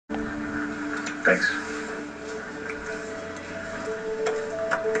Thanks.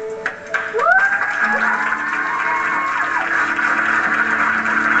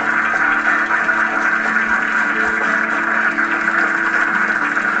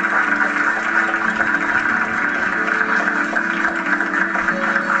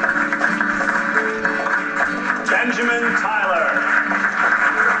 Benjamin Tyler.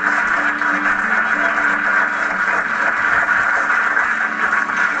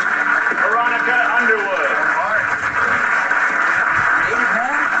 Veronica Underwood.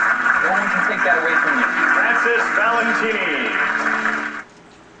 No one can take that away from you. Francis Valentini.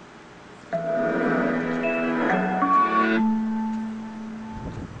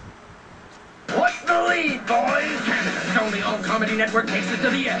 What's the lead, boys? Canada's only all-comedy network takes us to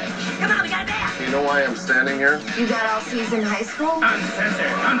the edge. Come on, we got that! You know why I'm standing here? You got all season high school?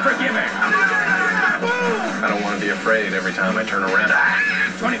 Uncensored, unforgiving. I don't want to be afraid every time I turn around.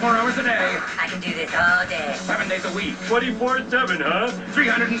 24 hours a day, I can do this all day. 7 days a week, 24/7, huh?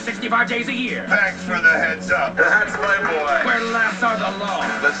 365 days a year. Thanks for the heads up. That's my boy. Where laughs are the law.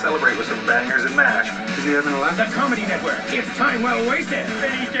 Let's celebrate with some bangers and mash. Is he having a laugh? The Comedy Network. It's time well wasted.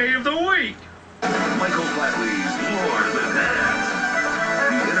 Any day of the week. Michael Flatley's Lord of the Dance.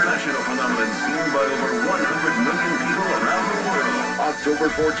 The international phenomenon seen by over 100 million people around the world. October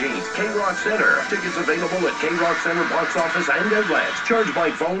 14th, K-Rock Center. Tickets available at K-Rock Center box office and outlets. Charged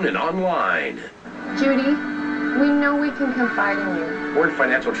by phone and online. Judy, we know we can confide in you. We're in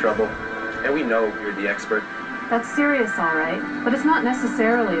financial trouble, and we know you're the expert. That's serious, all right, but it's not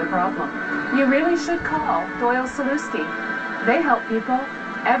necessarily a problem. You really should call Doyle Saluski. They help people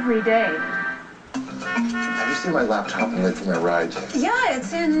every day. Have you seen my laptop and late for my ride? Yeah,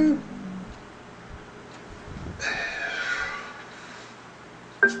 it's in...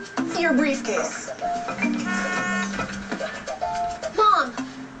 your briefcase. Mom!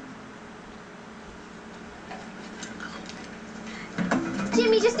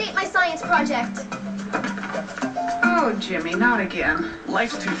 Jimmy just ate my science project. Oh, Jimmy, not again.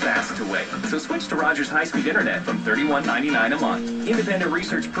 Life's too fast to wait, so switch to Rogers high-speed internet from $31.99 a month. Independent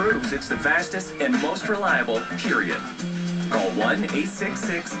research proves it's the fastest and most reliable, period. Call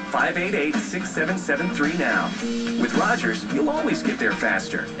 1-866-588-6773 now. With Rogers, you'll always get there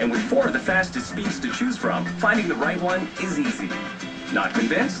faster. And with 4 of the fastest speeds to choose from, finding the right one is easy. Not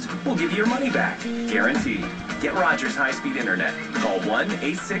convinced? We'll give you your money back. Guaranteed. Get Rogers high-speed internet. Call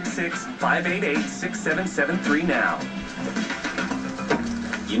 1-866-588-6773 now.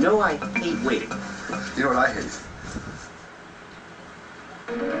 You know I hate waiting. You know what I hate?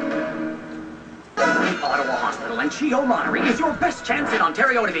 Ottawa Hospital and Chio Lottery is your best chance in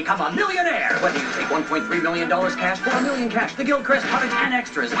Ontario to become a millionaire. Whether you take $1.3 million cash or $1 million cash, the Gilchrist Cottage and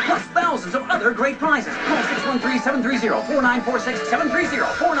extras, plus thousands of other great prizes. Call 613-730-4946,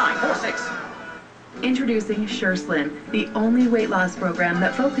 730-4946. Introducing SureSlim, the only weight loss program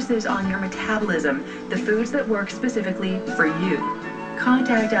that focuses on your metabolism, the foods that work specifically for you.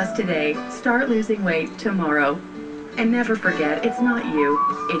 Contact us today. Start losing weight tomorrow. And never forget, it's not you,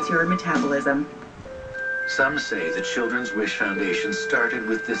 it's your metabolism. Some say the Children's Wish Foundation started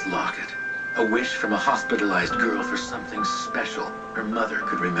with this locket. A wish from a hospitalized girl for something special her mother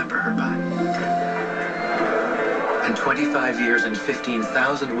could remember her by. And 25 years and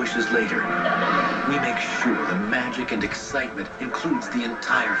 15,000 wishes later, we make sure the magic and excitement includes the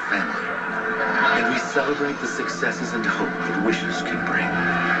entire family. And we celebrate the successes and hope that wishes can bring.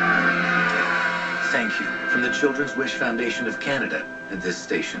 Thank you from the Children's Wish Foundation of Canada and this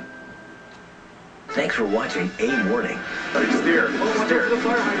station. Thanks for watching A Morning. It's there. Oh, there. The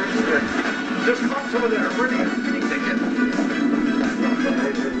fire hydrant. There's cops over there. Where do you think they get?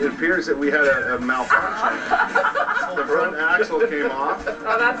 It appears that we had a malfunction. The front axle came off.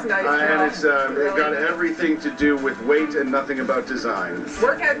 Oh, that's nice. And it's got everything to do with weight and nothing about design.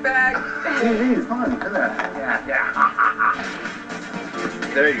 Workout bag. TV, fun. Look at that. Yeah.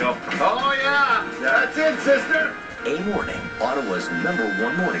 There you go. Oh, yeah. That's it, sister. A Morning, Ottawa's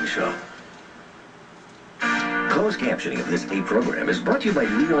 #1 morning show. Closed captioning of this A program is brought to you by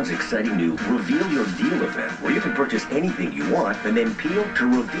Leon's exciting new Reveal Your Deal event, where you can purchase anything you want and then peel to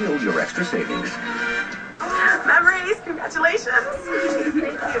reveal your extra savings. Memories, congratulations. Thank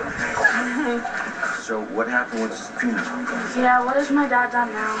you. So what happened with Phoenix? Yeah, what has my dad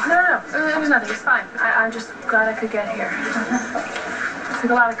done now? No, it was nothing, it's fine. I'm just glad I could get here. It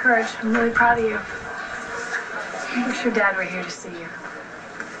took a lot of courage. I'm really proud of you. I wish your dad were here to see you.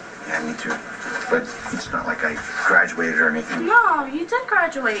 Yeah, me too. But it's not like I graduated or anything. No, you did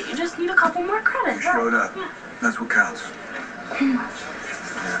graduate. You just need a couple more credits. Showed up. Yeah. That's what counts. Hey,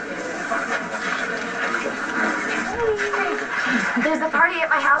 There's a party at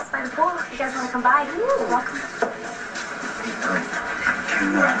my house by the pool. If you guys want to come by, you're welcome.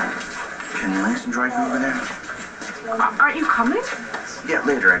 Can Langston drive you over there? Aren't you coming? Yeah,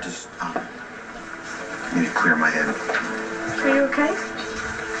 later. I just need to clear my head. Are you okay?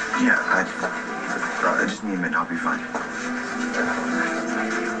 Yeah, I just need a minute. I'll be fine.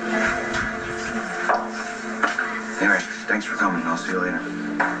 Anyway, thanks for coming. I'll see you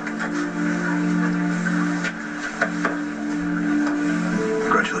later.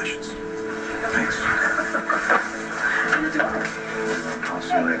 Congratulations. Thanks. I'll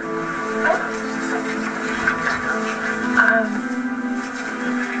see you later.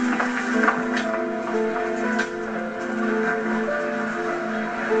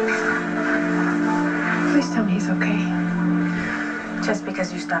 Please tell me he's okay. Just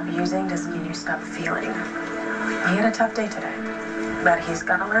because you stop using doesn't mean you stop feeling. He had a tough day today, but he's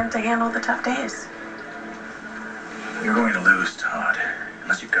got to learn to handle the tough days. You're going to lose, Todd,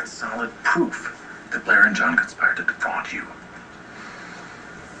 unless you've got solid proof that Blair and John conspired to defraud you.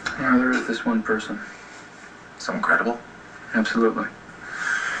 No, there is this one person. Someone credible? Absolutely.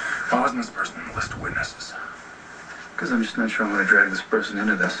 Why wasn't this person on the list of witnesses? Because I'm just not sure I'm going to drag this person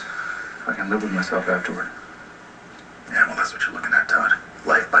into this. If I can live with myself afterward. Yeah, well, that's what you're looking at, Todd.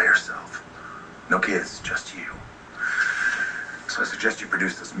 Life by yourself. No kids, just you. So I suggest you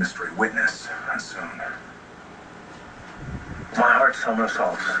produce this mystery witness soon. My heart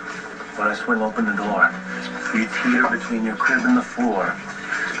somersaults when I swing open the door. You teeter between your crib and the floor.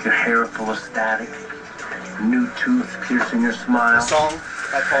 Your hair full of static. New tooth piercing your smile. The song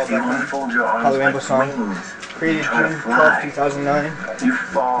I call You unfold your arms Palu like song, wings. created Try to June fly. 12, 2009, You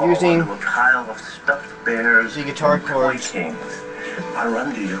fall using into a pile of stuffed bears the guitar and toy chords kings. I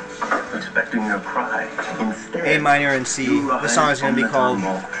run to you, expecting your cry. Instead, A minor and C. you The rise song is going to from be the called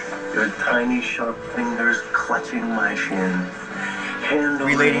tumble, your tiny sharp fingers clutching my shin. Hand over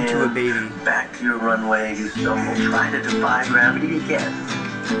Relating to a hand, Baby. Back to your runway, you stumble, try to defy gravity again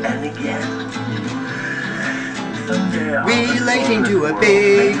and again. Someday I'll Relating to a explore this world,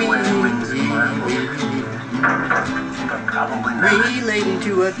 baby. maybe when wings of my world. But probably not. Relating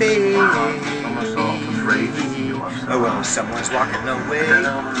to a baby. Somersault, afraid to feel upset. Oh well, someone's walking Then away.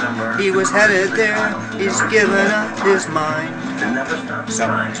 I'll remember He was headed there. He's given up his mind. to never stop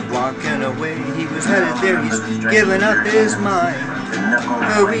Someone's trying. walking away. He was headed there. He's given up his mind.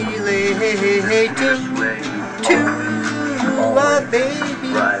 Relating to a baby.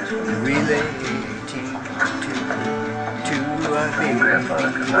 Relating to a baby.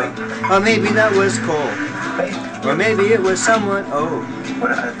 Or maybe that was Cole. Or maybe it was someone,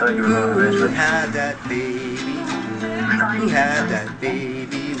 What I thought you were going to who mention. had that baby. Who had that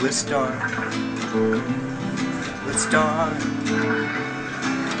baby with Star. With Star.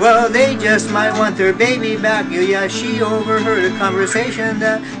 Well, they just might want their baby back. Yeah, she overheard a conversation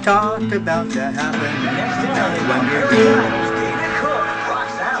that talked about that happening. Now they wonder